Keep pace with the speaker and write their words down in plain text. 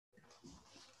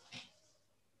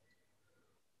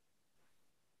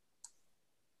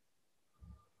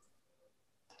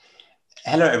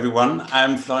Hello, everyone.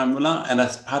 I'm Florian Müller, and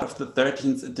as part of the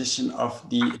 13th edition of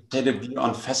the Shaded View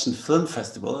on Fashion Film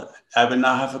Festival, I will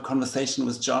now have a conversation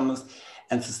with journalist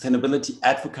and sustainability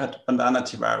advocate Bandana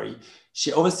Tewari.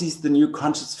 She oversees the new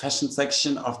conscious fashion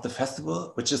section of the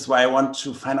festival, which is why I want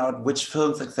to find out which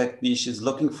films exactly she's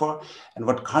looking for and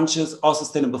what conscious or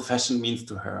sustainable fashion means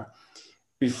to her.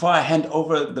 Before I hand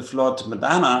over the floor to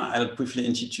Madana, I'll briefly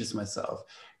introduce myself.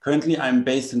 Currently, I'm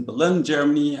based in Berlin,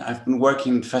 Germany. I've been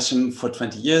working in fashion for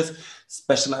 20 years,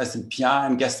 specialized in PR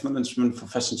and guest management for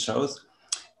fashion shows.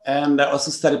 And I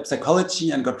also studied psychology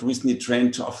and got recently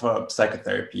trained to offer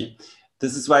psychotherapy.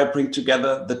 This is why I bring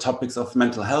together the topics of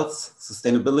mental health,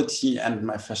 sustainability, and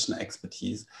my fashion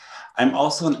expertise. I'm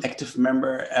also an active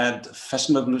member at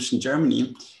Fashion Revolution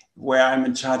Germany, where I'm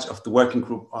in charge of the working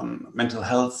group on mental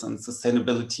health and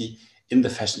sustainability in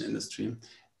the fashion industry.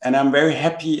 And I'm very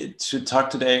happy to talk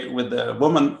today with a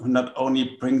woman who not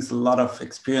only brings a lot of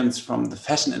experience from the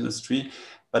fashion industry,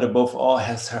 but above all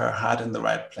has her heart in the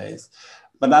right place.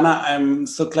 Bandana, I'm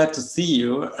so glad to see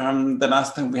you. The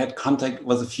last time we had contact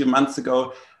was a few months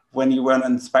ago when you were an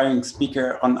inspiring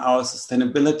speaker on our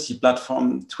sustainability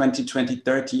platform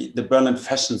 2020-30, the Berlin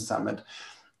Fashion Summit.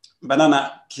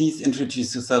 Bandana, please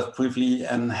introduce yourself briefly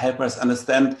and help us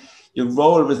understand your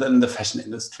role within the fashion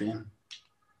industry.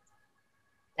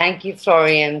 Thank you,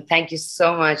 Florian. Thank you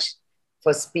so much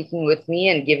for speaking with me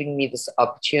and giving me this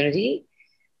opportunity.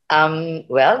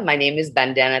 Well, my name is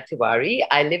Bandana Tewari.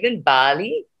 I live in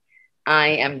Bali. I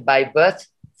am by birth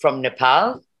from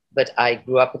Nepal, but I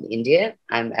grew up in India.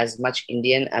 I'm as much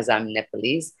Indian as I'm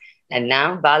Nepalese, and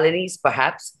now Balinese,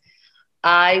 perhaps.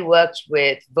 I worked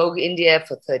with Vogue India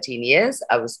for 13 years.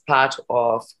 I was part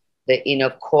of the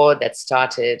inner core that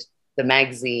started the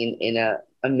magazine in an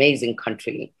amazing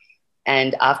country.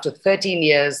 And after 13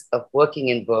 years of working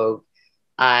in Vogue,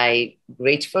 I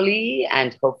gratefully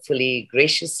and hopefully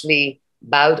graciously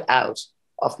bowed out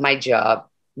of my job,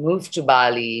 moved to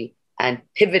Bali, and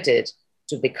pivoted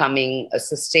to becoming a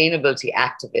sustainability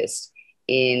activist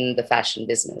in the fashion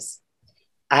business.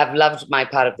 I have loved my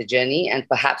part of the journey, and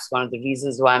perhaps one of the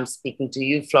reasons why I'm speaking to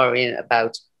you, Florian,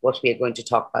 about what we are going to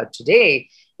talk about today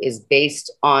is based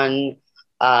on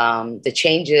the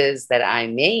changes that I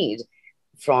made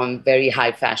from very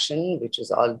high fashion, which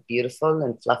was all beautiful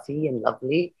and fluffy and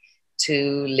lovely,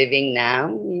 to living now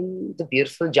in the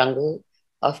beautiful jungle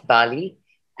of Bali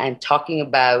and talking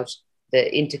about the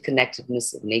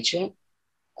interconnectedness of nature,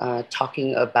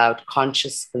 talking about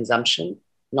conscious consumption,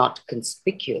 not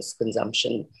conspicuous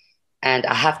consumption. And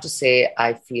I have to say,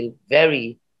 I feel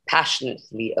very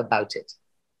passionately about it.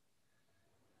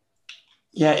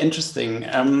 Yeah, interesting.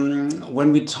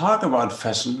 When we talk about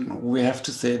fashion, we have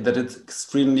to say that it's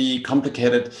extremely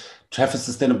complicated to have a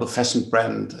sustainable fashion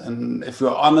brand. And if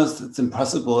we're honest, it's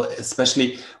impossible,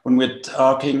 especially when we're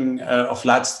talking of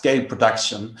large scale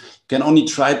production. You can only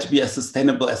try to be as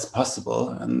sustainable as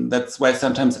possible. And that's why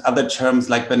sometimes other terms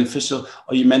like beneficial,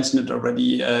 or you mentioned it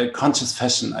already, conscious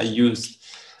fashion are used.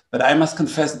 But I must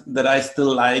confess that I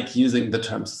still like using the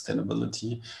term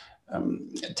sustainability.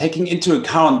 Taking into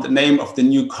account the name of the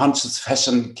new conscious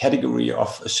fashion category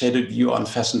of A Shaded View on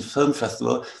Fashion Film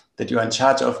Festival that you're in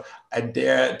charge of, I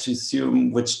dare to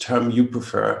assume which term you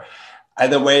prefer.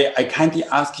 Either way, I kindly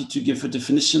ask you to give a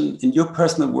definition in your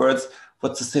personal words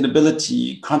what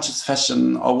sustainability, conscious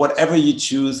fashion, or whatever you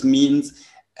choose means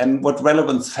and what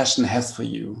relevance fashion has for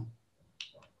you.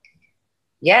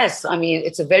 Yes, I mean,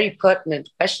 it's a very pertinent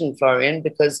question, Florian,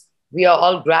 because we are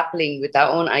all grappling with our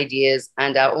own ideas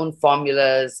and our own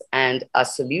formulas and our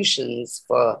solutions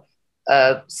for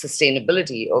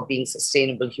sustainability or being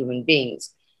sustainable human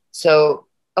beings. So,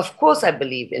 of course, I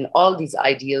believe in all these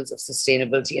ideals of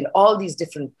sustainability and all these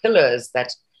different pillars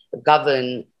that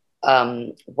govern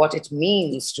what it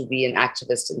means to be an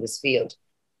activist in this field.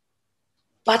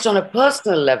 But on a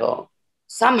personal level,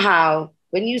 somehow,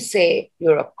 when you say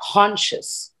you're a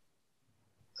conscious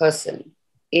person,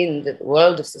 in the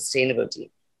world of sustainability,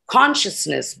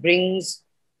 consciousness brings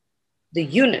the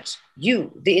unit, you,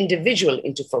 the individual,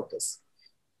 into focus.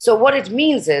 So what it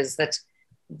means is that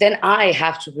then I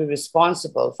have to be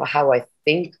responsible for how I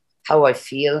think, how I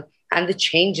feel, and the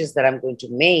changes that I'm going to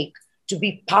make to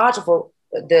be part of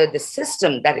the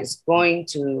system that is going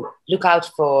to look out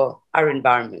for our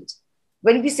environment.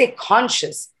 When we say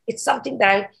conscious, it's something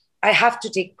that I have to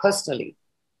take personally,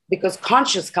 because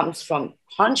conscious comes from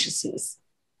consciousness.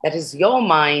 That is your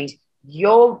mind,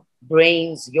 your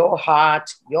brains, your heart,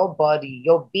 your body,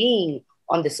 your being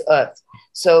on this earth.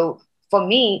 So for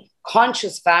me,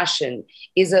 conscious fashion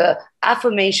is an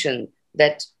affirmation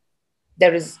that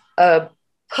there is a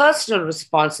personal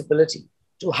responsibility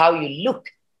to how you look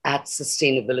at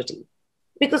sustainability.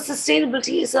 because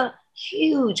sustainability is a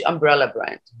huge umbrella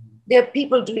brand. There are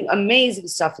people doing amazing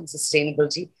stuff in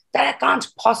sustainability that I can't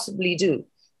possibly do.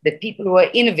 There are people who are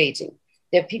innovating.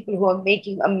 There are people who are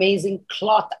making amazing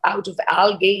cloth out of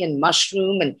algae and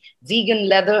mushroom and vegan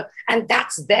leather, and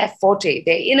that's their forte.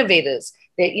 They're innovators.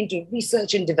 They're into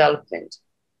research and development.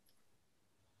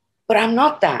 But I'm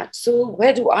not that. So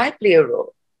where do I play a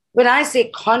role? When I say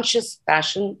conscious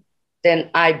fashion, then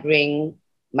I bring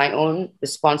my own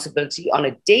responsibility on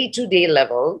a day-to-day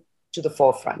level to the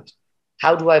forefront.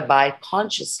 How do I buy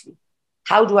consciously?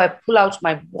 How do I pull out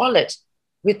my wallet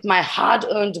with my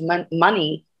hard-earned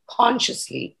money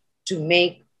consciously to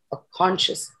make a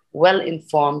conscious,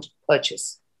 well-informed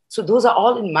purchase? So those are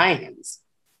all in my hands.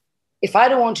 If I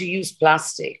don't want to use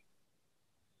plastic,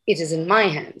 it is in my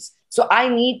hands. So I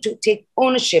need to take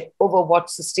ownership over what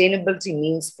sustainability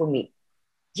means for me.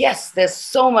 Yes, there's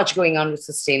so much going on with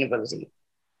sustainability,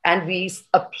 and we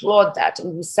applaud that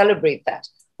and we celebrate that.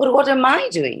 But what am I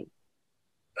doing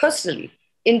personally,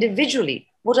 individually?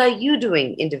 What are you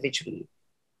doing individually?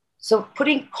 So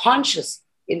putting conscious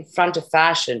in front of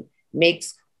fashion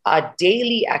makes our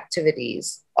daily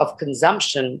activities of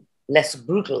consumption less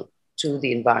brutal to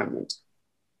the environment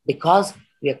because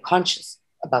we are conscious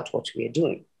about what we are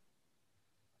doing.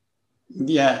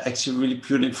 Yeah, actually, really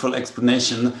beautiful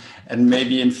explanation. And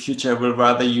maybe in future, we'll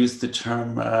rather use the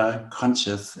term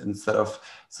conscious instead of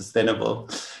sustainable.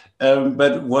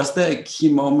 But was there a key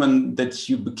moment that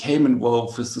you became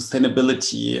involved with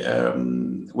sustainability?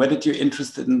 Where did your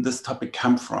interest in this topic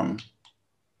come from?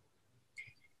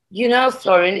 You know,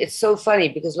 Florian, it's so funny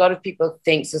because a lot of people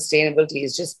think sustainability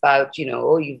is just about,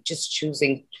 oh, you're just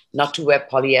choosing not to wear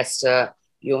polyester.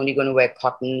 You're only going to wear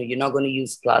cotton. You're not going to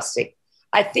use plastic.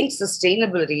 I think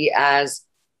sustainability as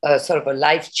a sort of a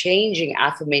life-changing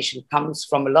affirmation comes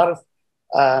from a lot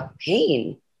of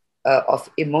pain, of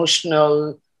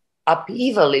emotional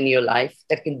upheaval in your life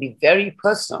that can be very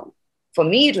personal. For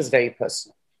me, it was very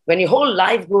personal. When your whole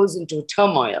life goes into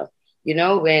turmoil,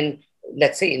 when,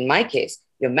 let's say in my case,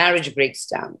 your marriage breaks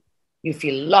down, you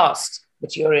feel lost,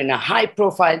 but you're in a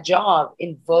high-profile job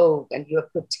in Vogue and you're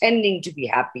pretending to be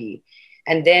happy.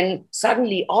 And then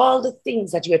suddenly all the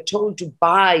things that you're told to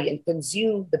buy and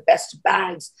consume, the best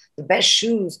bags, the best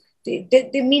shoes, they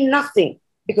mean nothing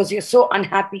because you're so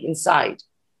unhappy inside.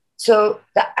 So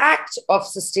the act of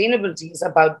sustainability is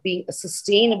about being a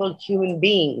sustainable human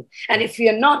being. And if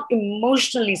you're not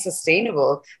emotionally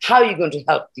sustainable, how are you going to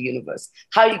help the universe?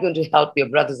 How are you going to help your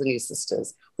brothers and your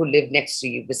sisters who live next to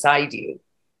you, beside you,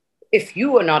 if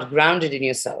you are not grounded in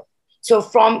yourself? So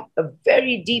from a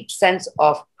very deep sense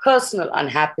of personal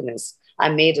unhappiness, I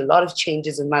made a lot of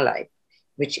changes in my life,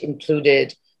 which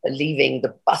included leaving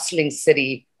the bustling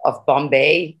city of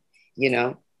Bombay.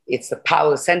 It's the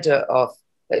power center of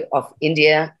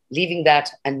India, leaving that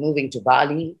and moving to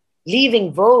Bali,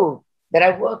 leaving Vogue that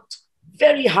I worked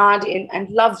very hard in and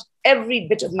loved every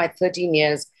bit of my 13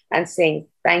 years and saying,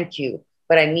 thank you,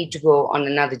 but I need to go on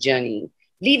another journey.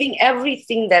 Leaving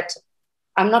everything that,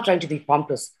 I'm not trying to be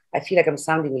pompous. I feel like I'm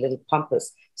sounding a little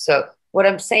pompous. So what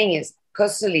I'm saying is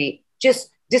personally, just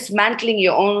dismantling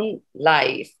your own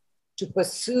life to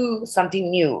pursue something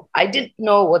new. I didn't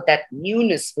know what that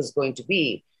newness was going to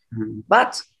be,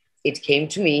 but it came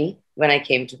to me when I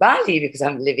came to Bali because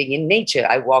I'm living in nature.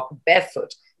 I walk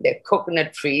barefoot. There are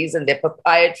coconut trees and there are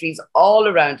papaya trees all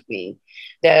around me.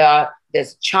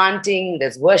 There's chanting,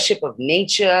 there's worship of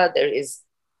nature. There is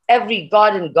every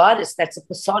god and goddess that's a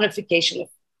personification of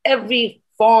every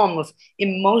form of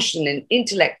emotion and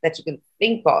intellect that you can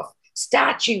think of.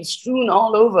 Statues strewn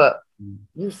all over.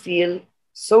 You feel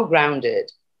so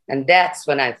grounded. And that's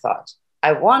when I thought,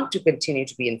 I want to continue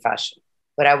to be in fashion,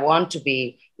 but I want to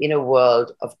be in a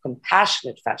world of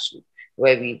compassionate fashion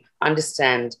where we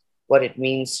understand what it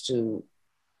means to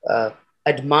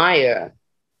admire,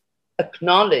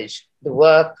 acknowledge the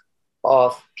work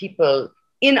of people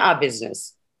in our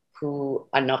business who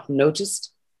are not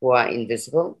noticed, who are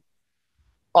invisible.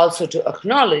 Also to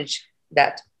acknowledge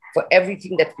that for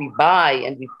everything that we buy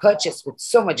and we purchase with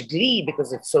so much glee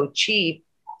because it's so cheap,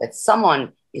 that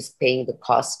someone is paying the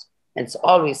cost. And it's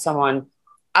always someone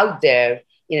out there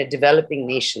in a developing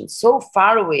nation, so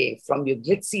far away from your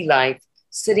glitzy life,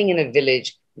 sitting in a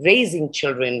village, raising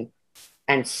children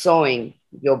and sewing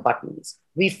your buttons.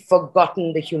 We've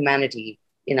forgotten the humanity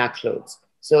in our clothes.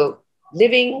 So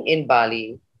living in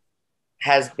Bali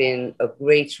has been a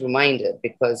great reminder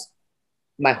because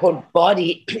my whole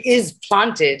body is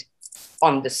planted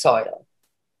on the soil.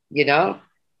 I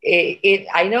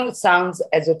know it sounds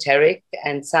esoteric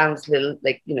and sounds a little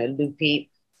like,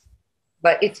 loopy,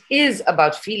 But it is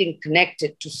about feeling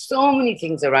connected to so many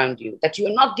things around you, that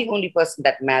you're not the only person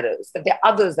that matters, that there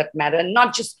are others that matter, and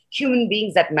not just human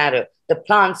beings that matter. The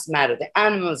plants matter, the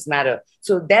animals matter.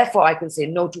 So therefore, I can say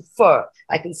no to fur.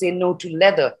 I can say no to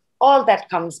leather. All that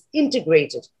comes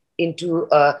integrated into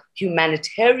a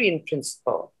humanitarian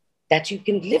principle that you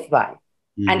can live by.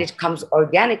 And it comes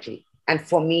organically. And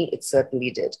for me, it certainly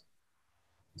did.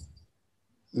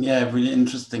 Yeah, really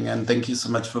interesting. And thank you so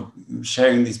much for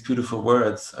sharing these beautiful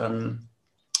words.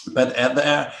 But are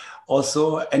there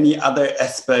also any other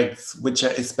aspects which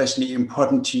are especially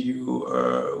important to you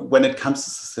when it comes to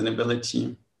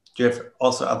sustainability? Do you have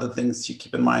also other things you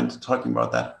keep in mind talking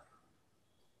about that?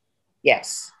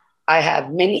 Yes, I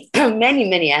have many,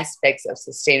 many aspects of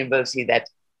sustainability that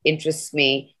interest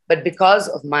me. But because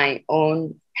of my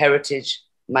own heritage,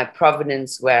 my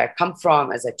provenance, where I come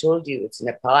from, as I told you, it's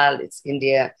Nepal, it's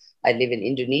India. I live in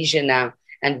Indonesia now,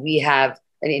 and we have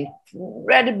an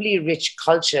incredibly rich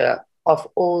culture of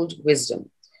old wisdom.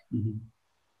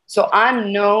 So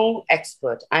I'm no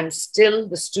expert. I'm still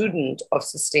the student of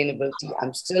sustainability.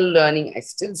 I'm still learning. I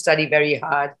still study very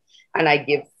hard, and I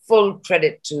give full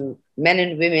credit to men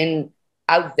and women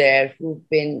out there who've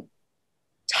been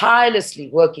tirelessly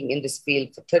working in this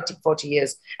field for 30, 40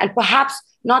 years, and perhaps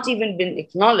not even been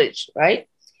acknowledged, right?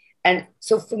 And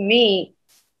so for me,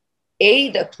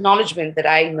 the acknowledgement that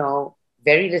I know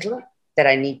very little, that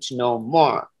I need to know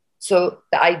more. So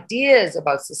the ideas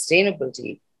about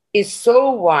sustainability is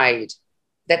so wide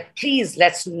that please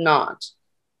let's not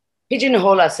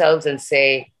pigeonhole ourselves and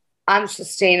say, I'm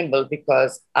sustainable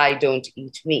because I don't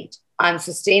eat meat. I'm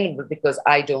sustainable because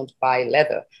I don't buy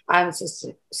leather. I'm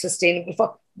sustainable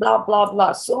for blah, blah,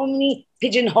 blah. So many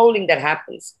pigeonholing that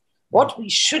happens. What we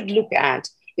should look at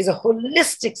is a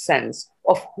holistic sense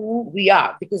of who we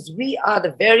are, because we are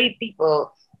the very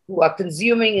people who are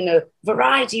consuming in a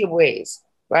variety of ways,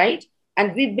 right?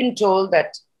 And we've been told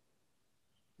that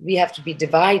we have to be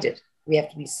divided, we have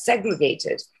to be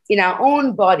segregated in our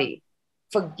own body,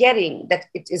 forgetting that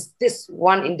it is this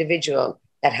one individual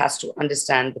that has to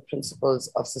understand the principles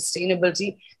of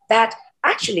sustainability that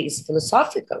actually is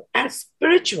philosophical and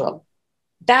spiritual.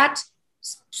 That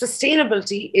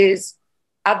sustainability is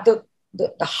at the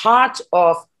heart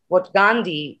of what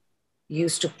Gandhi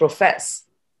used to profess,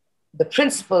 the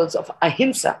principles of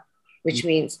ahimsa, which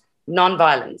means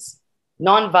nonviolence.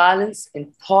 Nonviolence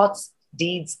in thoughts,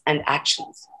 deeds, and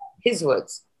actions. His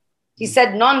words. He said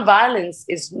nonviolence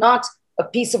is not a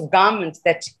piece of garment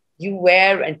that you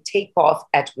wear and take off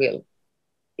at will.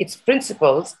 Its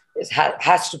principles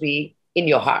has to be in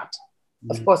your heart.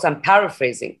 Of course, I'm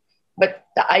paraphrasing, but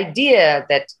the idea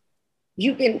that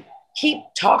you can keep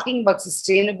talking about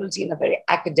sustainability in a very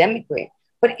academic way,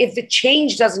 but if the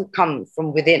change doesn't come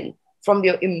from within, from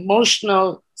your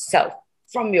emotional self,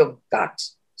 from your gut,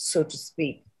 so to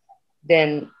speak,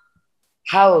 then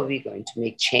how are we going to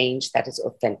make change that is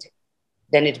authentic?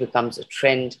 Then it becomes a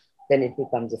trend, then it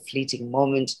becomes a fleeting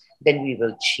moment, then we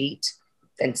will cheat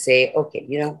and say, okay,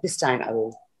 this time I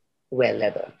will wear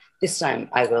leather. This time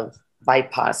I will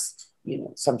bypass,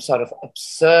 some sort of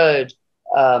absurd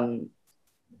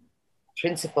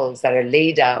principles that are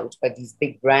laid out by these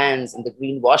big brands and the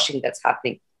greenwashing that's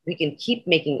happening. We can keep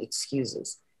making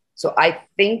excuses. So I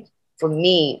think for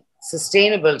me,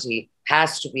 sustainability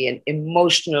has to be an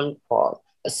emotional call,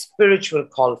 a spiritual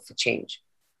call for change.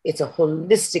 It's a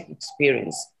holistic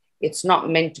experience. It's not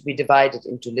meant to be divided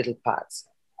into little parts.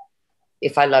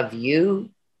 If I love you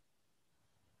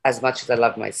as much as I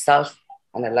love myself,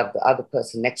 and I love the other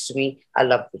person next to me, I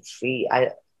love the tree,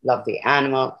 I love the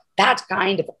animal, that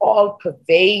kind of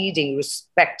all-pervading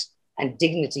respect and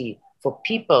dignity for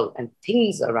people and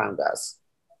things around us,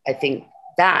 I think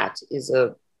that is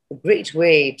a great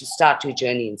way to start your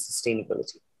journey in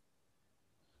sustainability.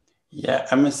 Yeah,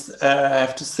 I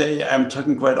have to say, I'm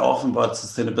talking quite often about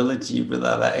sustainability with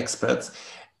other experts.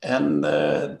 And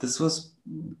this was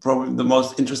probably the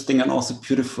most interesting and also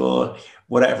beautiful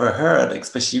what I ever heard,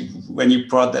 especially when you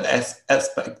brought that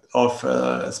aspect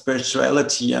of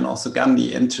spirituality and also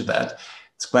Gandhi into that.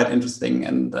 It's quite interesting.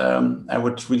 And I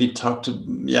would really talk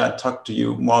to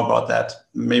you more about that,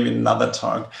 maybe in another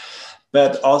talk.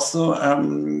 But also,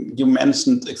 you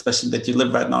mentioned especially that you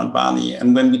live right now in Bali.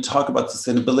 And when we talk about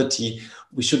sustainability,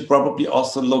 we should probably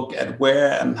also look at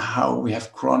where and how we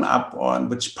have grown up, or in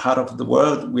which part of the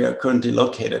world we are currently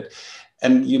located.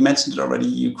 And you mentioned it already,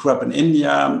 you grew up in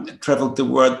India, traveled the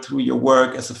world through your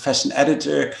work as a fashion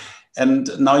editor, and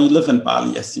now you live in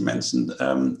Bali, as you mentioned.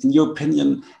 In your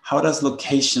opinion, how does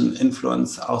location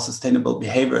influence our sustainable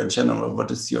behavior in general?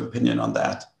 What is your opinion on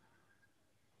that?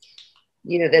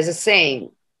 There's a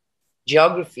saying,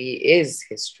 geography is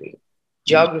history.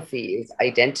 Geography is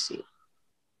identity.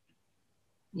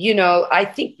 You know, I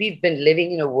think we've been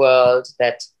living in a world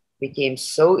that became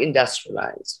so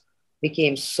industrialized,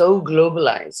 became so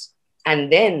globalized,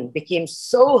 and then became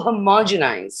so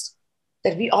homogenized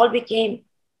that we all became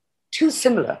too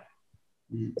similar.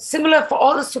 Similar for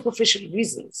all the superficial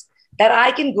reasons that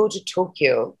I can go to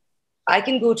Tokyo, I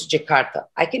can go to Jakarta,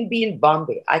 I can be in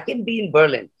Bombay, I can be in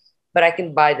Berlin, but I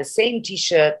can buy the same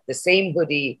t-shirt, the same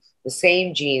hoodie, the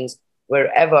same jeans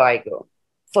wherever I go,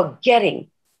 forgetting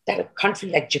that a country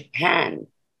like Japan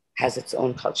has its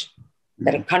own culture,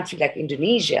 that a country like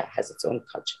Indonesia has its own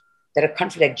culture, that a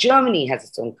country like Germany has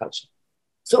its own culture.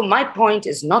 So my point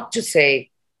is not to say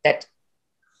that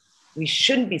we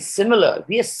shouldn't be similar.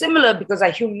 We are similar because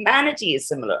our humanity is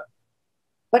similar,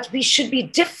 but we should be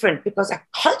different because our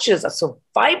cultures are so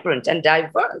vibrant and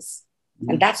diverse.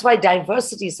 And that's why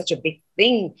diversity is such a big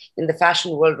thing in the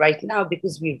fashion world right now,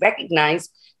 because we recognize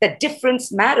that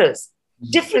difference matters.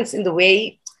 Difference in the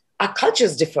way our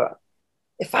cultures differ.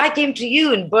 If I came to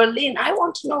you in Berlin, I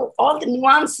want to know all the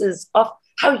nuances of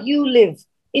how you live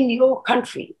in your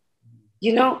country.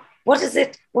 You know, what is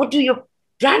it? What do your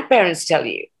grandparents tell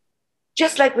you?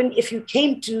 Just like if you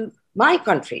came to my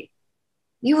country,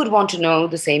 you would want to know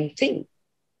the same thing.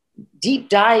 Deep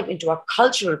dive into our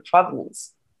cultural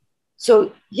provenance.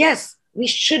 So yes, we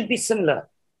should be similar.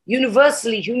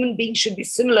 Universally, human beings should be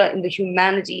similar in the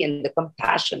humanity and the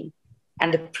compassion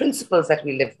and the principles that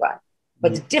we live by.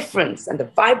 But the difference and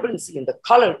the vibrancy and the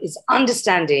color is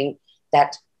understanding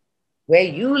that where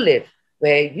you live,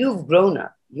 where you've grown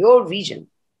up, your region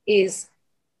is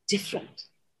different.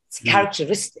 It's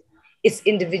characteristic, it's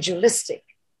individualistic,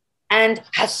 and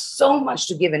has so much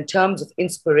to give in terms of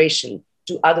inspiration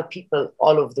to other people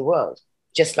all over the world.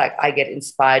 Just like I get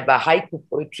inspired by haiku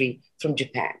poetry from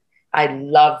Japan. I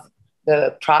love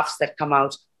the crafts that come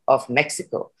out of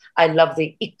Mexico. I love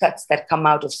the ikats that come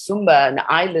out of Sumba, an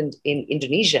island in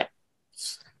Indonesia.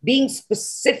 Being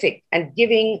specific and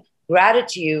giving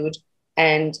gratitude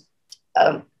and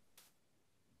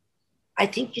I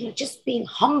think, you know, just being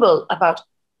humble about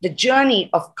the journey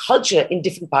of culture in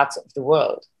different parts of the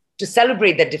world, to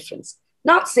celebrate that difference,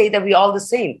 not say that we're all the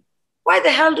same. Why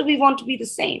the hell do we want to be the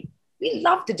same? We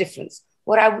love the difference.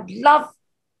 What I would love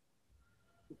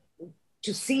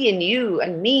to see in you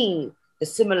and me, the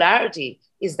similarity,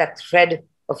 is that thread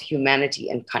of humanity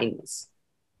and kindness.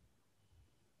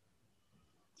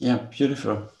 Yeah,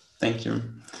 beautiful. Thank you.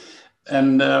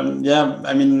 And yeah,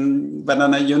 I mean,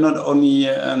 Bandana, you're not only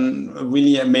a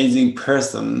really amazing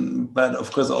person, but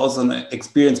of course also an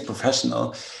experienced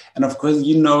professional. And of course,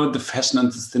 you know the fashion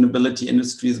and sustainability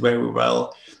industries very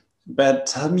well. But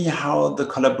tell me how the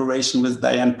collaboration with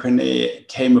Diane Pernay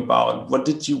came about. What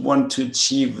did you want to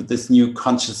achieve with this new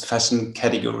conscious fashion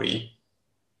category?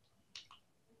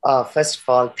 First of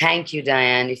all, thank you,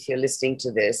 Diane, if you're listening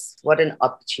to this. What an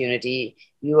opportunity.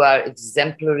 You are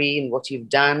exemplary in what you've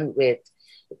done with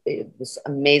this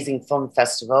amazing film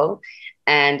festival.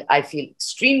 And I feel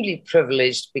extremely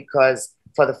privileged because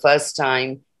for the first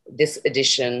time, this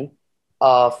edition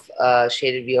of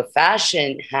Shaded View of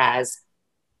Fashion has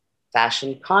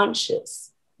fashion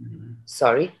conscious.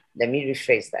 Sorry, let me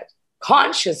rephrase that.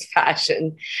 Conscious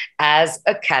fashion as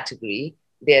a category.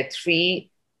 There are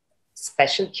 3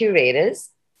 special curators.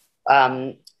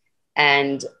 And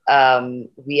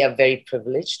we are very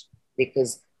privileged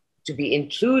because to be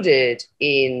included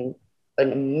in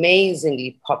an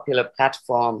amazingly popular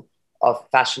platform of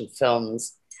fashion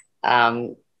films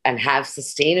and have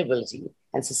sustainability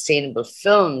and sustainable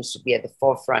films to be at the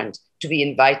forefront, to be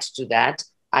invited to that,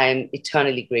 I'm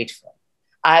eternally grateful.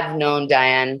 I've known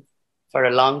Diane for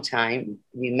a long time.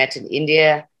 We met in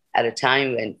India at a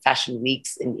time when fashion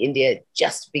weeks in India had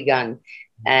just begun,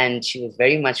 and she was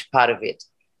very much part of it.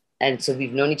 And so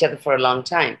we've known each other for a long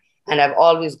time. And I've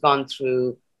always gone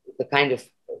through the kind of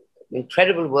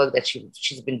incredible work that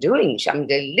she's been doing. I mean,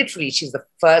 literally, she's the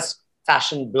first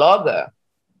fashion blogger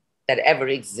that ever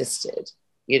existed.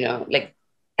 You know, like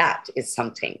that is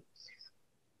something.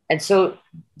 And so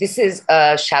this is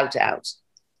a shout out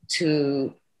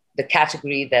to the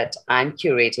category that I'm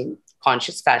curating,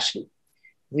 conscious fashion.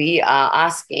 We are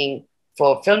asking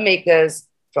for filmmakers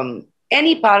from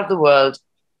any part of the world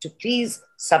to please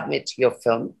submit your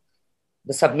film.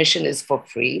 The submission is for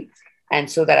free.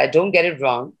 And so that I don't get it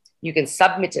wrong, you can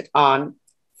submit it on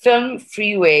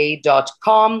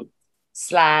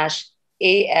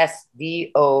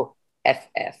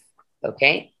filmfreeway.com/ASVOFF.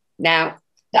 Okay. Now,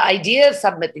 the idea of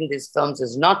submitting these films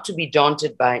is not to be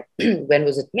daunted by when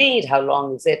was it made? How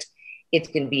long is it?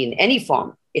 It can be in any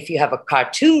form. If you have a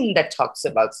cartoon that talks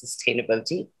about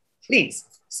sustainability, please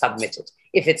submit it.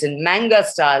 If it's in manga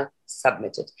style,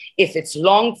 submit it. If it's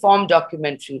long form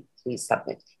documentary, please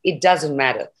submit. It doesn't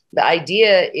matter. The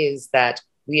idea is that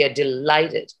we are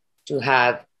delighted to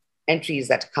have entries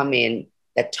that come in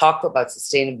that talk about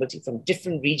sustainability from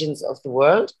different regions of the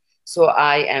world. So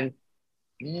I am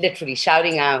literally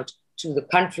shouting out to the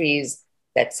countries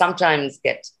that sometimes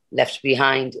get left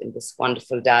behind in this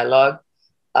wonderful dialogue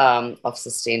of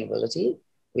sustainability,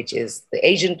 which is the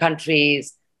Asian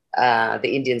countries, the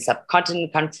Indian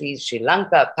subcontinent countries, Sri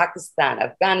Lanka, Pakistan,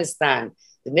 Afghanistan,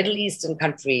 the Middle Eastern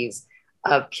countries.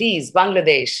 Please,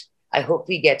 Bangladesh. I hope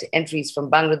we get entries from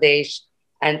Bangladesh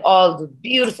and all the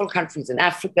beautiful countries in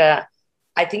Africa.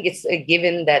 I think it's a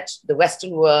given that the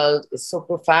Western world is so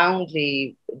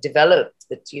profoundly developed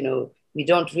that, you know, we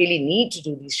don't really need to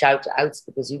do these shout outs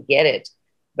because you get it.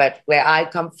 But where I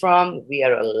come from, we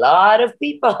are a lot of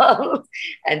people.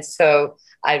 And so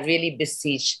I really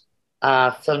beseech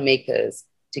filmmakers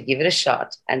to give it a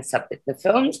shot and submit the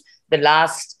films. The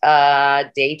last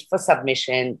date for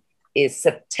submission is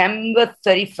September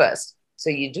 31st. So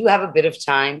you do have a bit of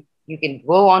time. You can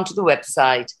go onto the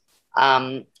website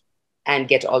and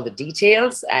get all the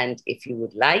details. And if you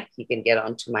would like, you can get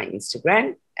onto my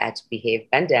Instagram at Behave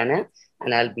Bandana,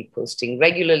 and I'll be posting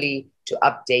regularly to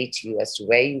update you as to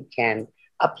where you can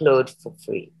upload for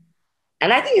free.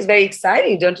 And I think it's very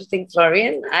exciting, don't you think,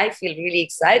 Florian? I feel really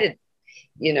excited,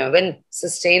 you know, when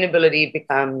sustainability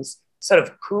becomes sort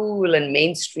of cool and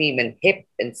mainstream and hip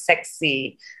and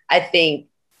sexy. I think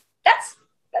that's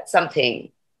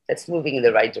something that's moving in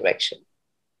the right direction.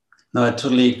 No, I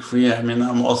totally agree. I mean,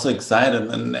 I'm also excited.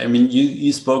 And I mean,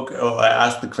 you spoke, or I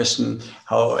asked the question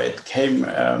how it came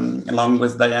along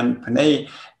with Diane Panay.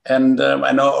 And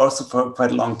I know also for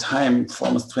quite a long time, for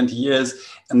almost 20 years,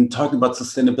 and talking about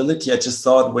sustainability, I just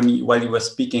thought while you were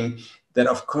speaking, that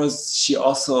of course she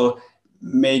also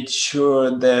made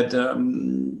sure that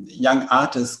young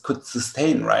artists could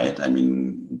sustain, right? I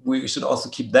mean, we should also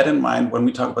keep that in mind when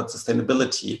we talk about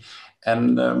sustainability.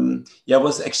 And yeah, I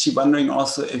was actually wondering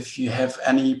also if you have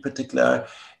any particular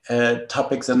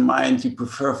topics in mind you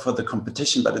prefer for the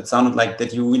competition, but it sounded like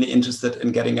that you're really interested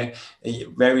in getting a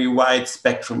very wide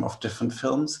spectrum of different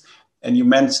films. And you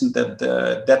mentioned that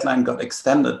the deadline got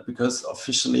extended because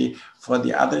officially for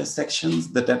the other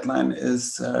sections, the deadline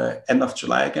is end of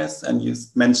July, I guess. And you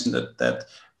mentioned it, that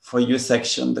for your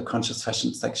section, the conscious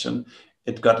fashion section,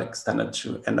 it got extended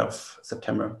to end of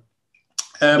September.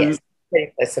 Yes,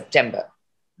 September.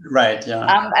 Right,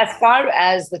 yeah. As far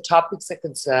as the topics are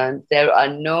concerned, there are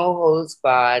no holds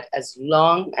barred as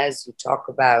long as you talk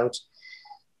about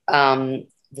the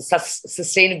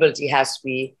sustainability has to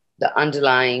be the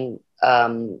underlying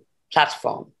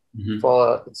platform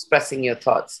for expressing your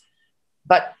thoughts.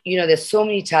 But, you know, there's so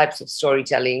many types of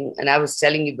storytelling. And I was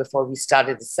telling you before we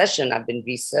started the session, I've been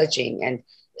researching, and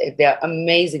there are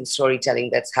amazing storytelling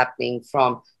that's happening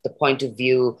from the point of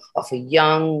view of a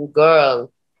young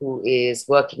girl who is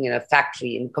working in a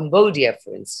factory in Cambodia,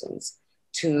 for instance,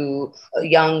 to a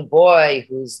young boy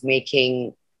who's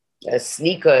making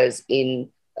sneakers in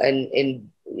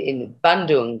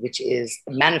Bandung, which is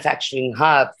a manufacturing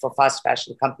hub for fast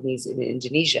fashion companies in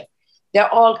Indonesia. There are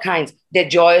all kinds. There are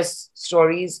joyous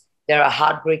stories. There are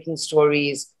heartbreaking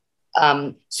stories.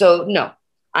 So no,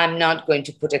 I'm not going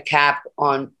to put a cap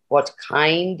on what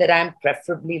kind that I'm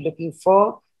preferably looking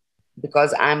for,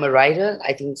 because I'm a writer.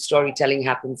 I think storytelling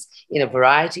happens in a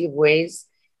variety of ways.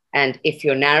 And if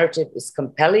your narrative is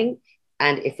compelling,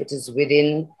 and if it is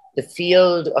within the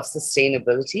field of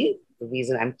sustainability, the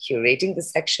reason I'm curating the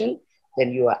section,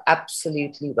 then you are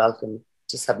absolutely welcome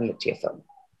to submit your film.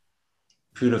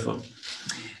 Beautiful.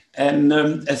 And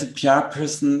as a PR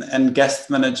person and guest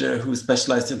manager who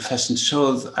specialized in fashion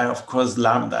shows, I of course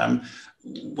love them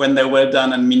when they're well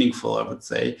done and meaningful, I would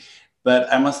say.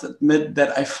 But I must admit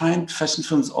that I find fashion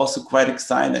films also quite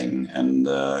exciting, and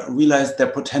realize their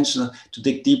potential to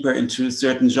dig deeper into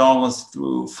certain genres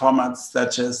through formats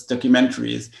such as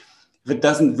documentaries. If it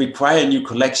doesn't require a new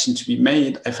collection to be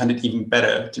made, I find it even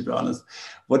better, to be honest.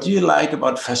 What do you like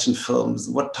about fashion films?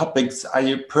 What topics are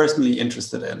you personally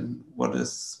interested in? What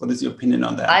is your opinion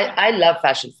on that? I love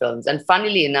fashion films. And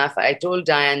funnily enough, I told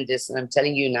Diane this, and I'm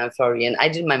telling you now, Florian, I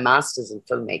did my master's in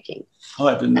filmmaking. Oh,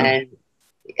 I didn't know.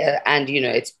 And you know,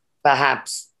 it's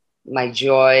perhaps my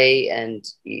joy and,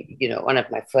 you know, one of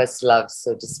my first loves,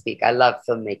 so to speak. I love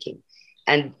filmmaking.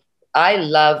 And I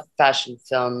love fashion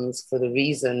films for the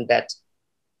reason that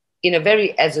in a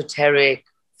very esoteric,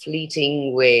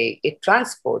 fleeting way, it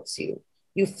transports you.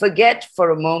 You forget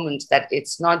for a moment that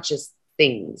it's not just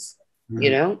things, you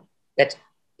know, that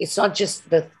it's not just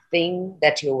the thing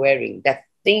that you're wearing. That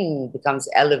thing becomes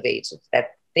elevated,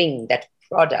 that thing, that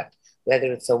product,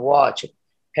 whether it's a watch,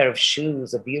 pair of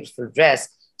shoes, a beautiful dress,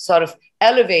 sort of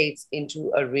elevates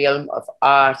into a realm of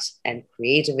art and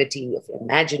creativity, of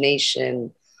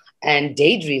imagination and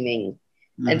daydreaming.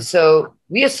 And so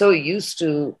we are so used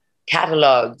to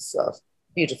catalogs of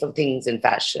beautiful things in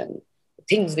fashion,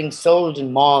 things being sold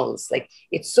in malls. Like,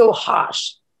 it's so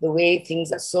harsh, the way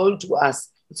things are sold to us.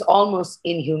 It's almost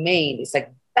inhumane. It's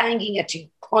like banging at you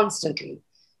constantly.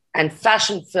 And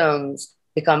fashion films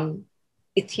become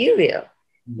ethereal,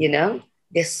 you know?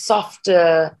 They're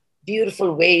softer,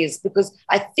 beautiful ways, because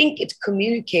I think it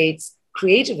communicates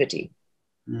creativity.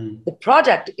 The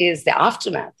product is the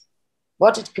aftermath.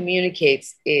 What it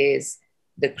communicates is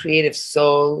the creative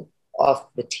soul of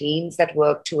the teams that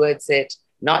work towards it,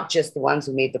 not just the ones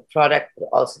who made the product, but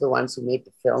also the ones who made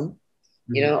the film.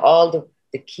 You know, all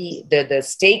the key, the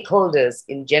stakeholders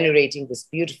in generating this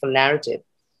beautiful narrative.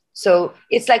 So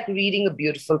it's like reading a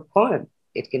beautiful poem.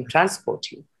 It can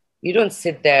transport you. You don't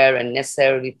sit there and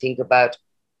necessarily think about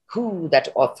who that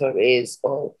author is,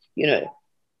 or, you know,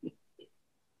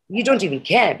 you don't even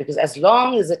care, because as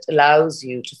long as it allows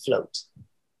you to float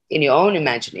in your own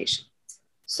imagination.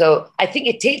 So I think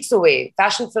it takes away,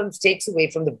 fashion films takes away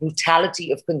from the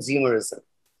brutality of consumerism,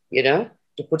 you know,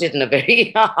 to put it in a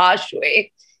very harsh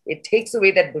way. It takes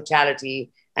away that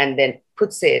brutality and then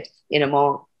puts it in a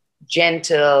more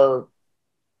gentle,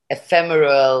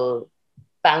 ephemeral,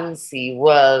 bouncy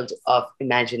world of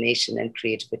imagination and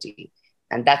creativity.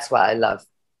 And that's why I love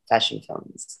fashion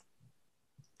films.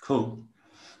 Cool.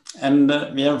 And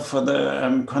yeah, for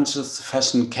the conscious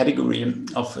fashion category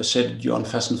of a Shaded View on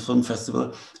Fashion Film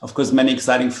Festival, of course, many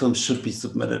exciting films should be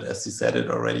submitted, as you said it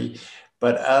already.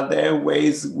 But are there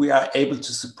ways we are able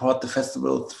to support the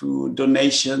festival through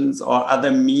donations or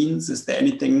other means? Is there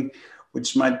anything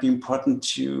which might be important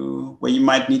to, where you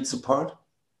might need support?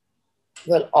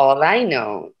 Well, all I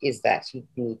know is that you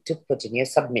need to put in your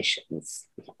submissions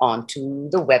onto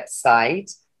the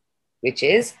website, which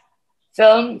is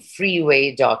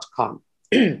filmfreeway.com.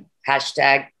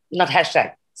 Hashtag, not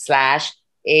hashtag,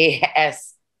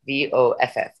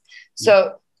 /ASVOFF.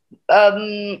 So,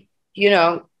 you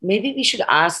know, maybe we should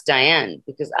ask Diane,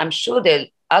 because I'm sure there are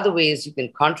other ways you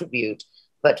can contribute.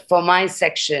 But for my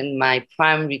section, my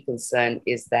primary concern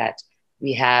is that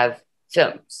we have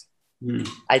films.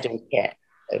 I don't care.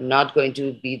 I'm not going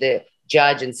to be the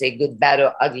judge and say good, bad,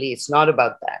 or ugly. It's not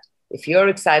about that. If you're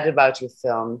excited about your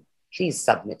film, please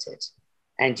submit it.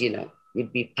 And, you know,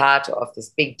 you'd be part of this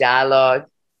big dialogue,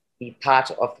 be part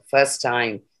of the first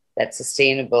time that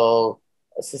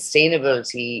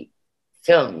sustainability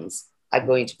films are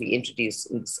going to be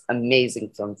introduced in this amazing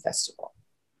film festival.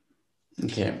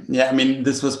 Okay. Yeah, I mean,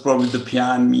 this was probably the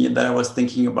PR in me that I was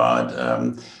thinking about,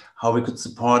 how we could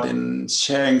support in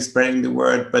sharing, spreading the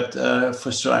word. But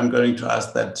for sure, I'm going to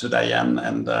ask that to Diane.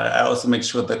 And I also make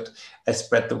sure that I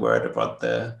spread the word about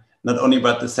not only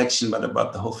about the section, but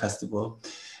about the whole festival.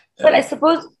 But I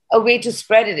suppose a way to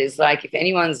spread it is like, if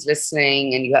anyone's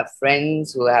listening and you have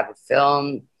friends who have a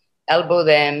film, elbow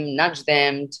them, nudge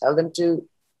them, tell them to,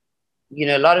 you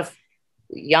know, a lot of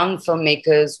young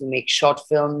filmmakers who make short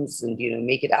films and, you know,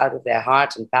 make it out of their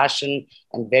heart and passion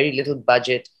and very little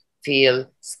budget, feel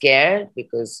scared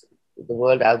because the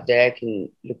world out there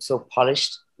can look so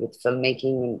polished with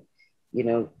filmmaking, and, you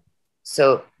know,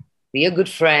 so be a good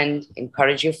friend,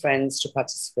 encourage your friends to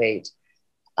participate.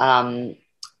 And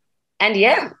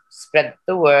yeah, spread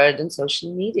the word on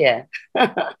social media.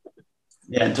 Yeah,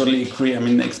 I totally agree. I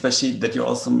mean, especially that you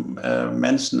also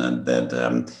mentioned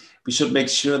that we should make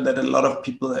sure that a lot of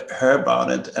people hear about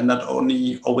it, and not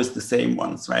only always the same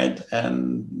ones, right?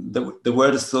 And the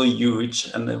word is so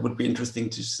huge, and it would be interesting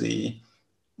to see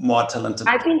more talented.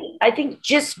 I think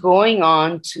just going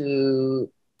on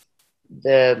to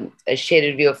the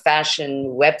Shaded View of Fashion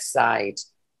website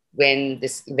when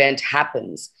this event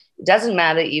happens, it doesn't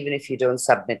matter even if you don't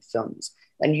submit films,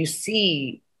 and you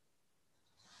see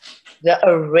the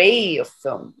array of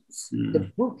films,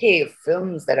 the bouquet of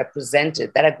films that are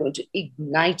presented that are going to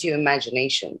ignite your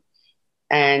imagination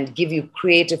and give you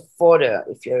creative fodder.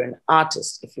 If you're an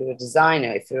artist, if you're a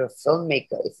designer, if you're a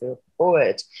filmmaker, if you're a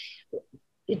poet,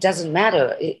 it doesn't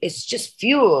matter. It's just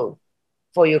fuel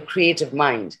for your creative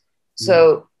mind.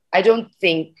 So I don't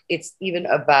think it's even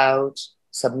about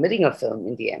submitting a film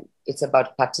in the end. It's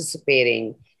about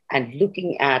participating and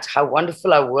looking at how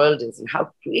wonderful our world is and how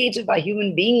creative our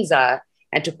human beings are,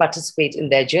 and to participate in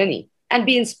their journey and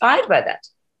be inspired by that.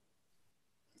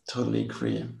 Totally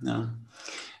agree. Yeah.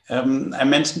 I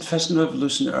mentioned Fashion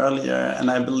Revolution earlier,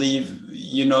 and I believe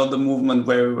you know the movement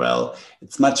very well.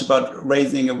 It's much about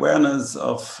raising awareness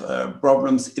of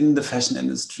problems in the fashion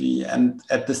industry, and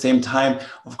at the same time,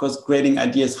 of course, creating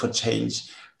ideas for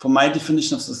change. For my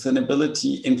definition of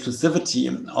sustainability,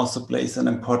 inclusivity also plays an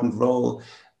important role.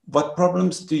 What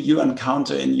problems do you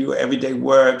encounter in your everyday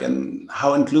work, and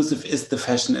how inclusive is the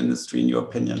fashion industry in your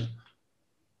opinion?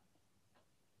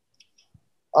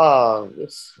 Oh,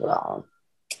 well,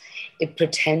 it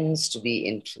pretends to be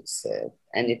inclusive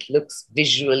and it looks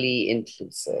visually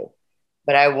inclusive.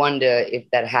 But I wonder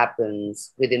if that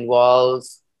happens within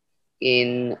walls,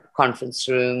 in conference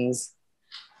rooms,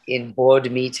 in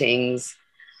board meetings,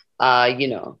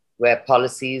 where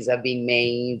policies are being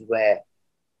made, where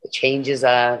changes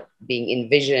are being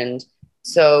envisioned.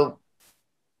 So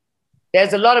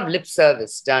there's a lot of lip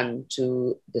service done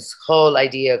to this whole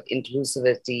idea of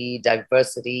inclusivity,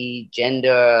 diversity,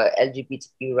 gender,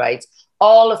 LGBTQ rights,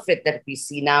 all of it that we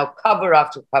see now cover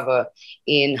after cover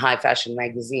in high fashion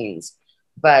magazines.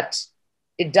 But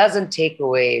it doesn't take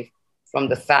away from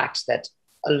the fact that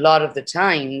a lot of the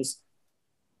times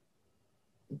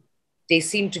they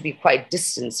seem to be quite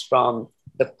distant from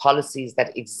the policies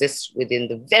that exist within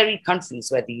the very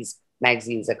countries where these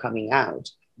magazines are coming out.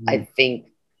 I think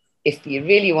if we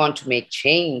really want to make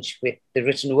change with the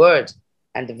written word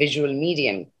and the visual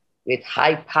medium, with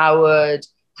high-powered,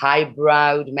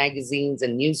 high-browed magazines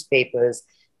and newspapers,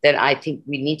 then I think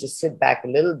we need to sit back a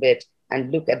little bit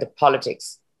and look at the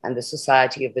politics and the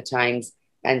society of the times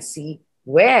and see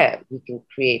where we can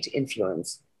create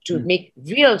influence to make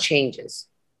real changes.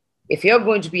 If you're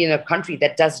going to be in a country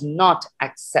that does not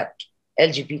accept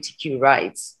LGBTQ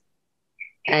rights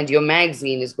and your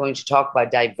magazine is going to talk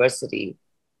about diversity,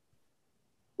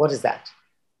 what is that?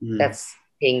 That's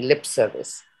paying lip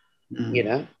service,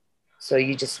 So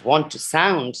you just want to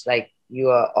sound like you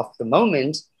are of the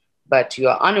moment, but you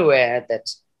are unaware that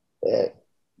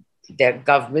there are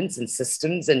governments and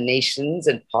systems and nations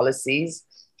and policies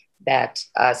that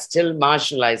are still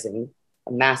marginalizing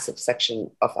a massive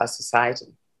section of our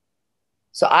society.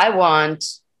 So I want,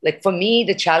 for me,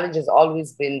 the challenge has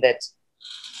always been that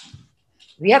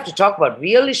we have to talk about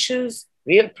real issues,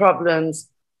 real problems,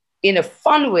 in a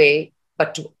fun way,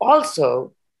 but to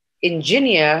also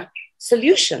engineer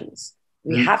solutions.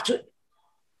 We have to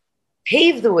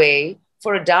pave the way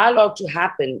for a dialogue to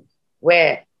happen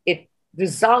where it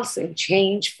results in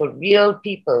change for real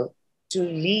people to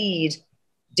lead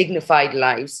dignified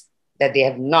lives that they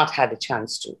have not had a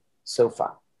chance to so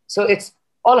far. So it's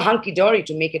all hunky-dory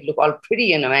to make it look all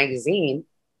pretty in a magazine,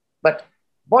 but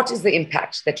what is the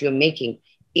impact that you're making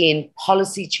in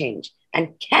policy change?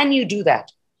 And can you do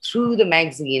that through the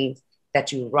magazines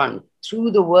that you run,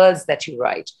 through the words that you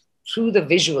write, through the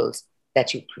visuals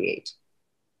that you create?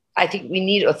 I think we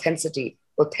need authenticity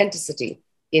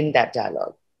in that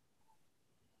dialogue.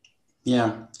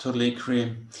 Yeah, totally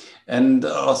agree. And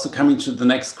also coming to the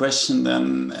next question,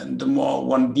 then, the more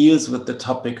one deals with the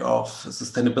topic of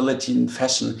sustainability in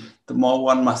fashion, the more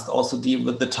one must also deal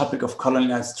with the topic of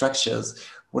colonialized structures.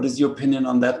 What is your opinion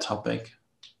on that topic?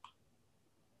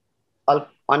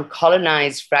 On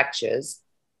colonized fractures,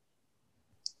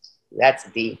 that's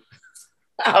deep.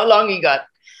 How long you got?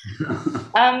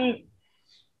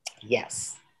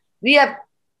 Yes, we have,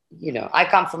 I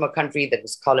come from a country that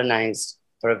was colonized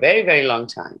for a very, very long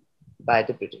time by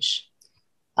the British.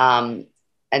 And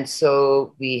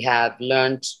so we have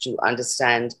learned to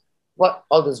understand what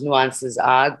all those nuances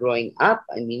are growing up.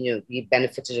 I mean, we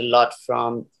benefited a lot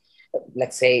from,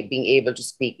 let's say, being able to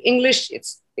speak English.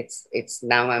 It's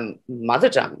now my mother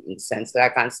tongue in the sense that I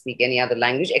can't speak any other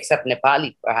language except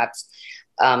Nepali, perhaps,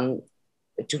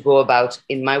 to go about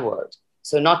in my world.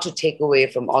 So not to take away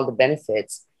from all the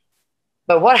benefits.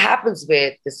 But what happens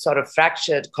with this sort of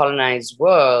fractured, colonized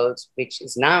world, which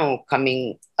is now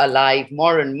coming alive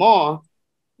more and more,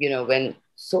 when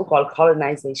so-called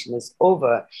colonization is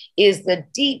over, is the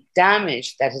deep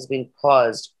damage that has been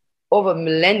caused over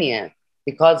millennia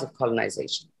because of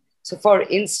colonization. So for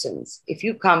instance, if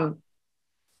you come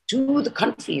to the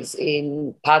countries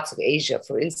in parts of Asia,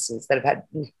 for instance, that have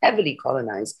been heavily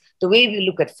colonized, the way we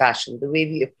look at fashion, the way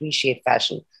we appreciate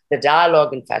fashion, the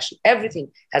dialogue in fashion,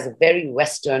 everything has a very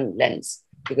Western lens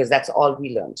because that's all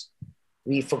we learned.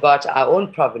 We forgot our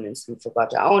own provenance, we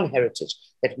forgot our own heritage,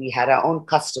 that we had our own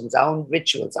customs, our own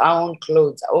rituals, our own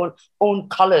clothes, our own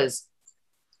colors.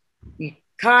 We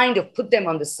kind of put them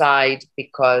on the side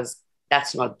because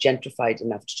that's not gentrified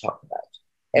enough to talk about.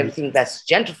 Everything that's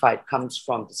gentrified comes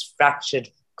from this fractured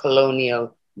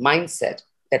colonial mindset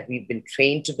that we've been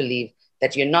trained to believe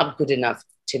that you're not good enough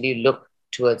till you look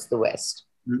towards the West.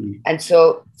 And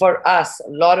so for us, a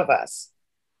lot of us,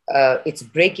 it's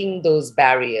breaking those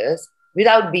barriers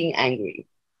without being angry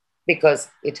because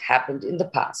it happened in the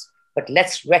past. But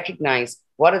let's recognize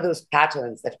what are those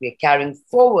patterns that we are carrying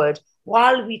forward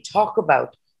while we talk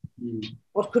about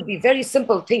what could be very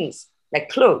simple things like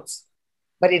clothes,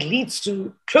 but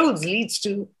clothes leads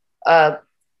to a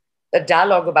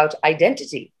dialogue about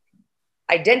identity.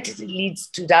 Identity leads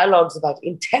to dialogues about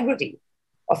integrity,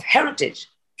 of heritage,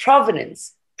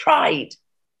 provenance, pride,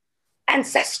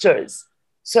 ancestors.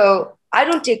 So I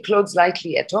don't take clothes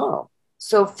lightly at all.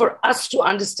 So for us to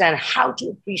understand how to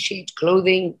appreciate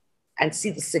clothing and see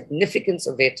the significance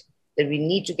of it, then we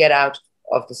need to get out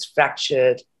of this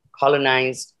fractured,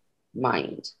 colonized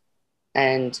mind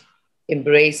and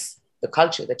embrace the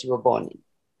culture that you were born in.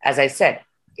 As I said,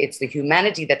 it's the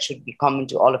humanity that should be common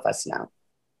to all of us now.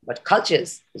 But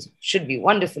cultures should be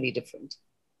wonderfully different.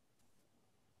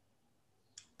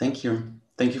 Thank you.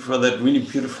 Thank you for that really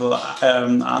beautiful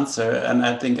answer. And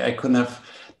I think I couldn't have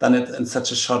done it in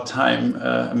such a short time.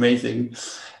 Amazing.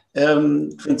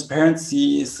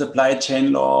 Transparency, supply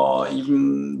chain law,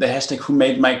 even the hashtag "Who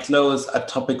Made My Clothes" are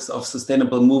topics of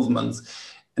sustainable movements.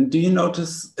 And do you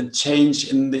notice a change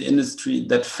in the industry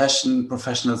that fashion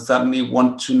professionals suddenly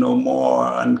want to know more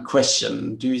and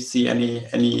question? Do you see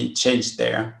any change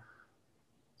there?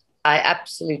 I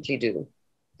absolutely do.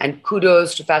 And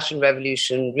kudos to Fashion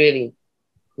Revolution, really,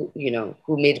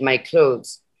 who made my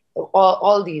clothes.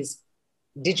 All these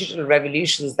digital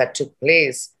revolutions that took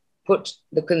place put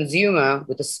the consumer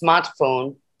with a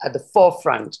smartphone at the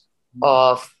forefront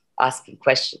of asking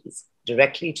questions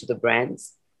directly to the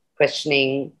brands,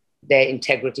 questioning their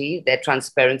integrity, their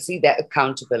transparency, their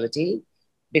accountability,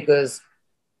 because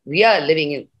we are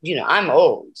living in, I'm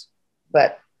old,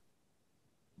 but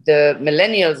the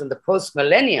millennials and the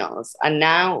post-millennials are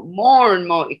now more and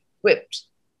more equipped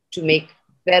to make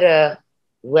better,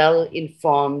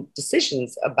 well-informed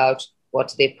decisions about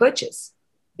what they purchase,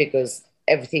 because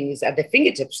everything is at their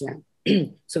fingertips now.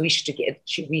 So we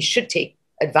should take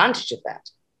advantage of that.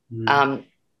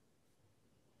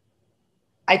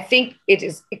 I think it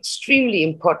is extremely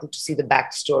important to see the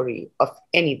backstory of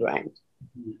any brand,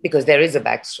 because there is a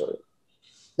backstory.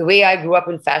 The way I grew up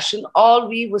in fashion, all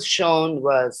we was shown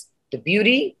was the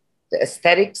beauty, the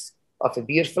aesthetics of a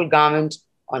beautiful garment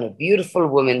on a beautiful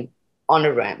woman on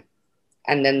a ramp.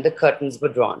 And then the curtains were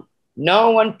drawn.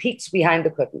 No one peeks behind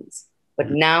the curtains. But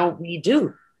now we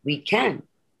do. We can,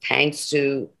 thanks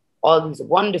to all these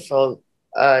wonderful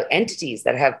entities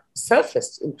that have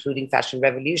surfaced, including Fashion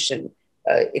Revolution,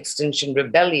 Extinction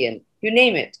Rebellion, you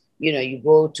name it. You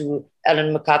go to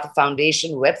Ellen MacArthur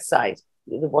Foundation website,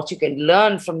 what you can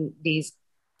learn from the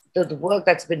work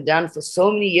that's been done for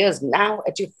so many years now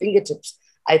at your fingertips.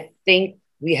 I think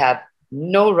we have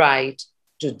no right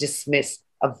to dismiss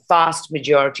a vast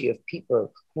majority of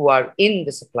people who are in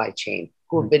the supply chain,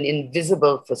 who have been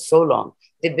invisible for so long.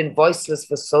 They've been voiceless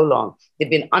for so long. They've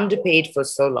been underpaid for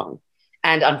so long.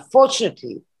 And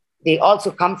unfortunately, they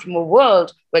also come from a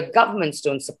world where governments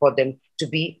don't support them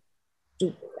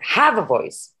to have a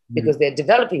voice, because they're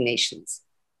developing nations.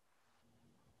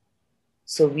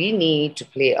 So we need to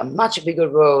play a much bigger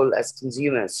role as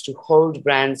consumers to hold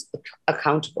brands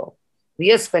accountable.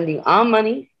 We are spending our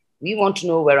money. We want to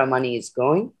know where our money is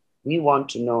going. We want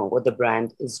to know what the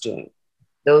brand is doing.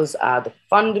 Those are the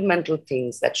fundamental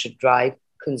things that should drive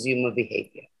consumer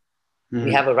behavior.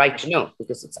 We have a right to know,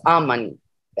 because it's our money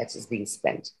that is being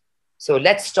spent. So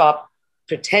let's stop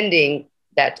pretending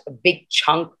that a big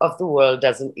chunk of the world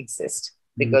doesn't exist,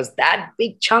 because that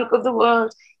big chunk of the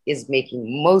world is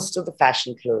making most of the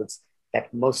fashion clothes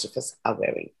that most of us are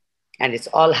wearing. And it's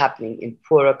all happening in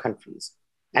poorer countries.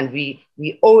 And we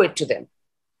owe it to them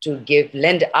to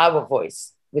lend our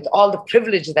voice with all the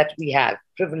privilege that we have,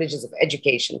 privileges of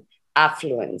education,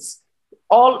 affluence,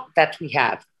 all that we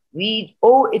have. We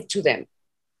owe it to them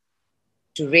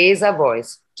to raise our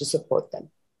voice, to support them.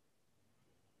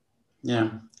 Yeah,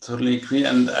 totally agree.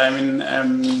 And I mean,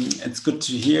 it's good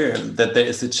to hear that there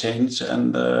is a change,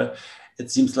 and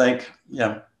it seems like,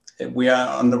 we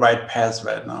are on the right path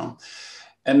right now.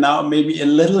 And now maybe a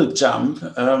little jump,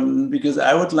 because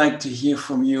I would like to hear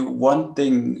from you one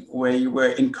thing where you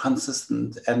were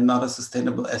inconsistent and not as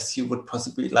sustainable as you would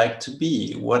possibly like to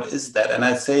be. What is that? And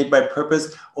I say by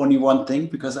purpose only one thing,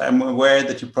 because I'm aware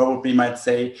that you probably might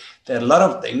say there are a lot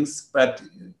of things, but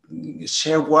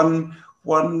share one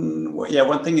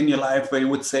thing in your life where you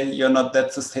would say you're not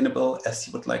that sustainable as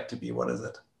you would like to be. What is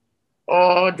it?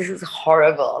 Oh, this is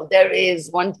horrible. There is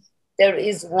one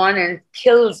and it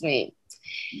kills me.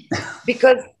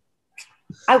 Because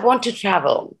I want to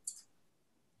travel.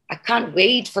 I can't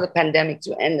wait for the pandemic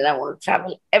to end, and I want to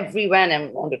travel everywhere, and I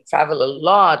want to travel a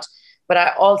lot. But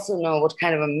I also know what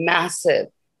kind of a massive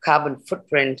carbon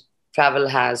footprint travel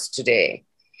has today.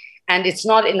 And it's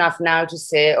not enough now to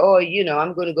say,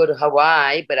 I'm going to go to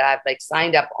Hawaii, but I've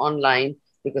signed up online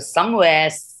because somewhere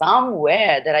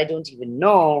that I don't even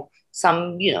know,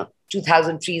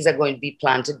 2,000 trees are going to be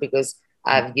planted because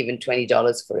I've given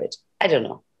 $20 for it. I don't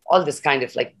know. All this kind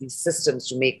of like these systems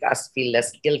to make us feel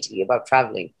less guilty about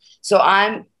traveling. So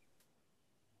I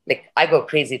go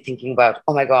crazy thinking about,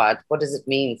 oh my God, what does it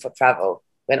mean for travel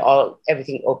when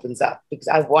everything opens up? Because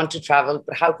I want to travel,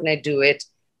 but how can I do it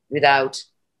without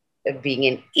being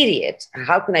an idiot?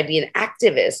 How can I be an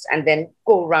activist and then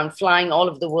go around flying all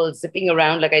over the world, zipping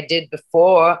around like I did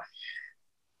before?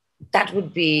 That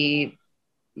would be,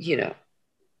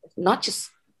 not just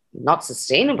not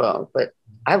sustainable, but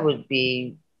I would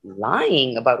be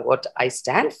lying about what I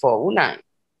stand for, wouldn't I?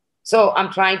 So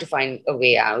I'm trying to find a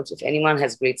way out. If anyone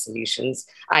has great solutions,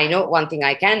 I know one thing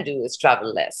I can do is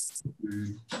travel less.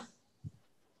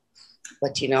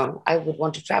 But, I would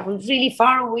want to travel really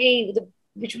far away,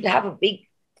 which would have a big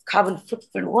carbon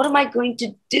footprint. What am I going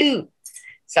to do?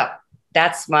 So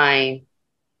that's my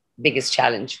biggest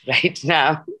challenge right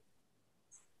now.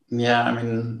 Yeah, I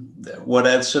mean, what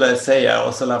else should I say? I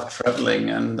also love traveling,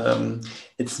 and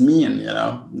it's mean,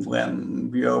 when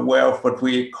we are aware of what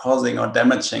we're causing or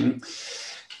damaging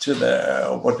to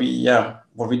what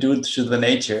we do to the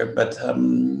nature. But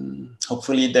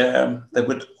hopefully there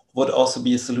would also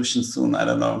be a solution soon. I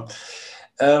don't know.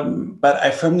 But I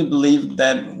firmly believe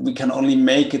that we can only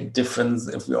make a difference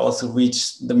if we also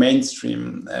reach the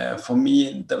mainstream. For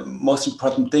me, the most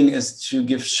important thing is to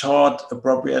give short,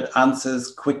 appropriate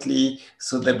answers quickly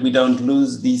so that we don't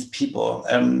lose these people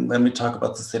when we talk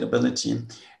about sustainability.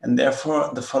 And therefore,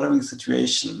 the following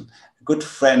situation: a good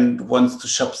friend wants to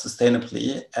shop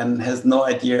sustainably and has no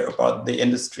idea about the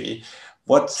industry.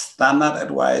 What standard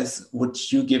advice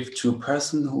would you give to a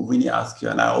person who really asks you?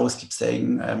 And I always keep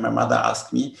saying, my mother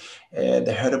asked me,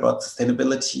 they heard about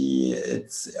sustainability,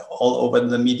 it's all over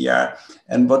the media.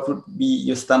 And what would be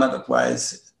your standard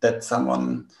advice that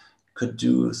someone could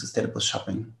do sustainable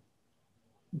shopping?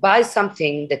 Buy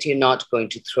something that you're not going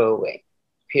to throw away,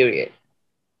 period.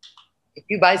 If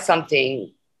you buy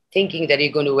something thinking that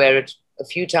you're going to wear it a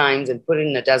few times and put it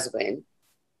in a dustbin,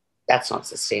 that's not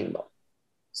sustainable.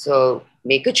 So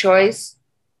make a choice,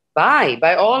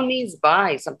 by all means,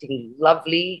 buy something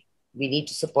lovely. We need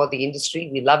to support the industry.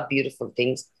 We love beautiful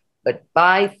things, but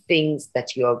buy things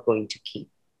that you're going to keep,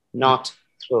 not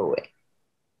throw away.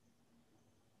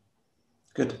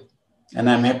 Good. And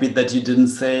I'm happy that you didn't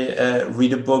say,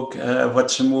 read a book,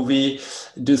 watch a movie,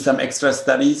 do some extra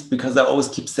studies, because I always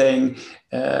keep saying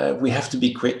we have to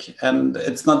be quick. And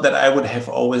it's not that I would have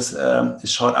always a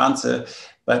short answer,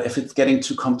 but if it's getting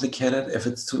too complicated, if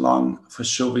it's too long, for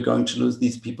sure we're going to lose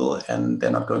these people and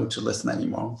they're not going to listen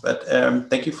anymore. But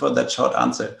thank you for that short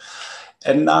answer.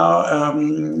 And now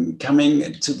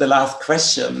coming to the last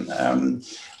question.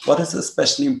 What is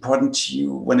especially important to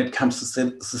you when it comes to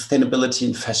sustainability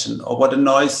in fashion, or what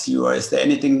annoys you, or is there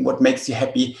anything what makes you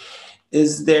happy?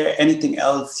 Is there anything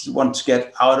else you want to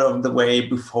get out of the way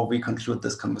before we conclude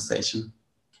this conversation?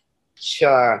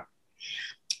 Sure.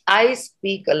 I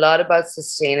speak a lot about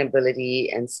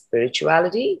sustainability and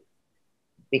spirituality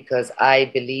because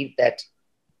I believe that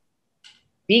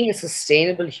being a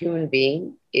sustainable human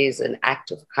being is an act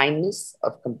of kindness,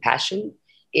 of compassion.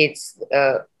 It's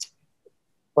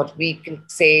what we can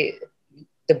say,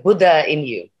 the Buddha in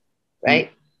you, right?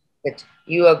 That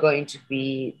you are going to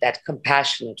be that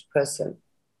compassionate person.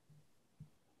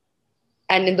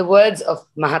 And in the words of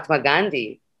Mahatma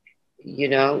Gandhi,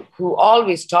 who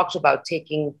always talked about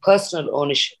taking personal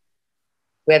ownership,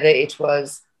 whether it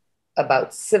was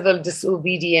about civil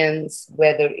disobedience,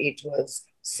 whether it was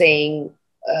saying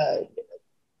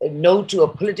no to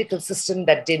a political system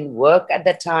that didn't work at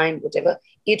that time, whatever,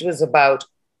 it was about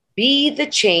be the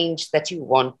change that you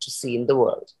want to see in the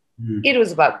world. It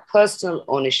was about personal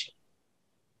ownership.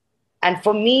 And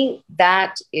for me,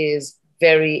 that is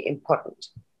very important.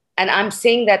 And I'm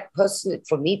saying that personally,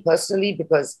 for me personally,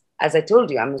 because as I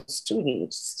told you, I'm a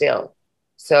student still.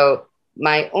 So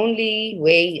my only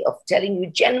way of telling you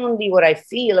genuinely what I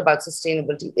feel about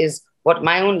sustainability is what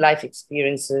my own life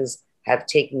experiences have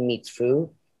taken me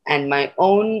through, and my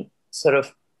own sort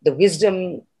of the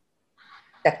wisdom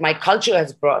that my culture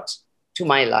has brought to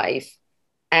my life.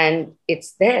 And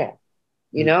it's there,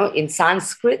 in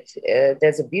Sanskrit,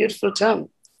 there's a beautiful term.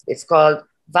 It's called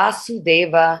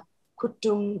Vasudeva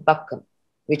Kutumbakam,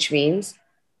 which means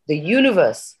the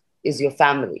universe is your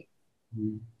family.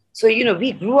 So,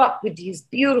 we grew up with these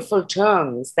beautiful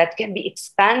terms that can be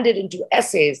expanded into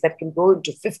essays that can go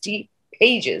into 50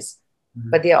 pages,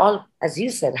 but they're all, as you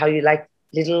said, how you like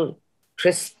little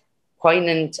crisp,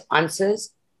 poignant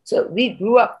answers. So we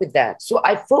grew up with that. So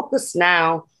I focus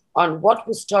now on what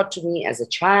was taught to me as a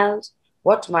child,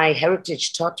 what my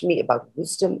heritage taught me about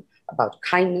wisdom, about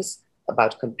kindness,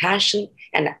 about compassion,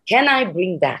 and can I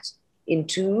bring that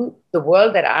into the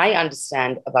world that I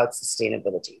understand about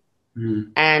sustainability?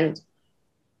 And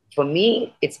for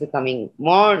me, it's becoming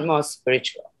more and more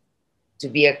spiritual to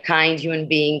be a kind human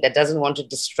being that doesn't want to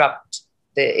disrupt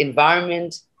the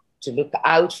environment, to look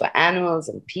out for animals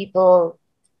and people,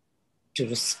 to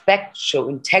respect, show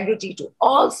integrity to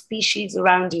all species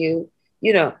around you.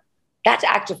 You know, that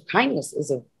act of kindness is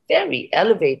a very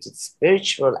elevated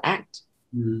spiritual act.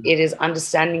 It is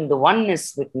understanding the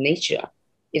oneness with nature.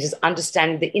 It is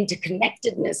understanding the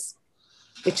interconnectedness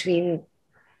between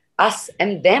us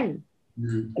and them,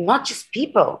 and not just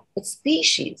people, but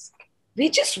species. We're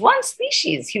just one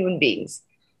species, human beings,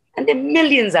 and there are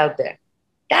millions out there.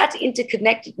 That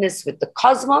interconnectedness with the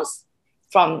cosmos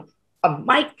from a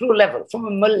micro level, from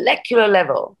a molecular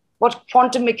level, what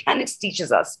quantum mechanics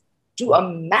teaches us, to a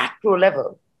macro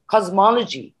level,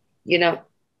 cosmology, you know,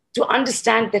 to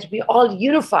understand that we're all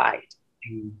unified.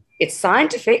 It's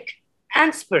scientific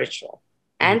and spiritual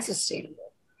and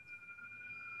sustainable.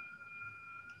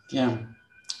 Yeah.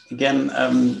 Again,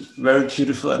 very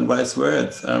beautiful and wise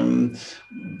words.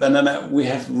 Bandana, we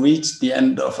have reached the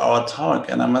end of our talk,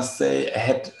 and I must say I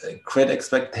had great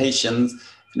expectations,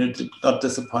 and it did not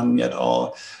disappoint me at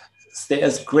all. Stay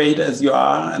as great as you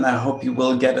are, and I hope you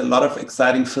will get a lot of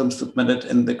exciting films submitted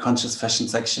in the Conscious Fashion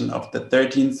section of the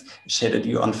 13th Shaded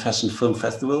You on Fashion Film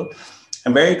Festival.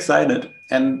 I'm very excited,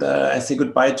 and I say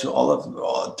goodbye to all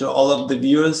of the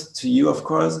viewers, to you, of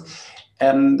course.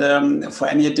 And for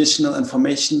any additional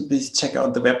information, please check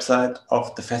out the website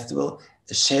of the festival,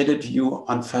 Shaded You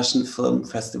on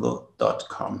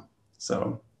fashionfilmfestival.com.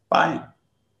 So, bye.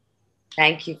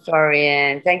 Thank you,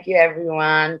 Florian. Thank you,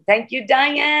 everyone. Thank you,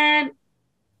 Diane.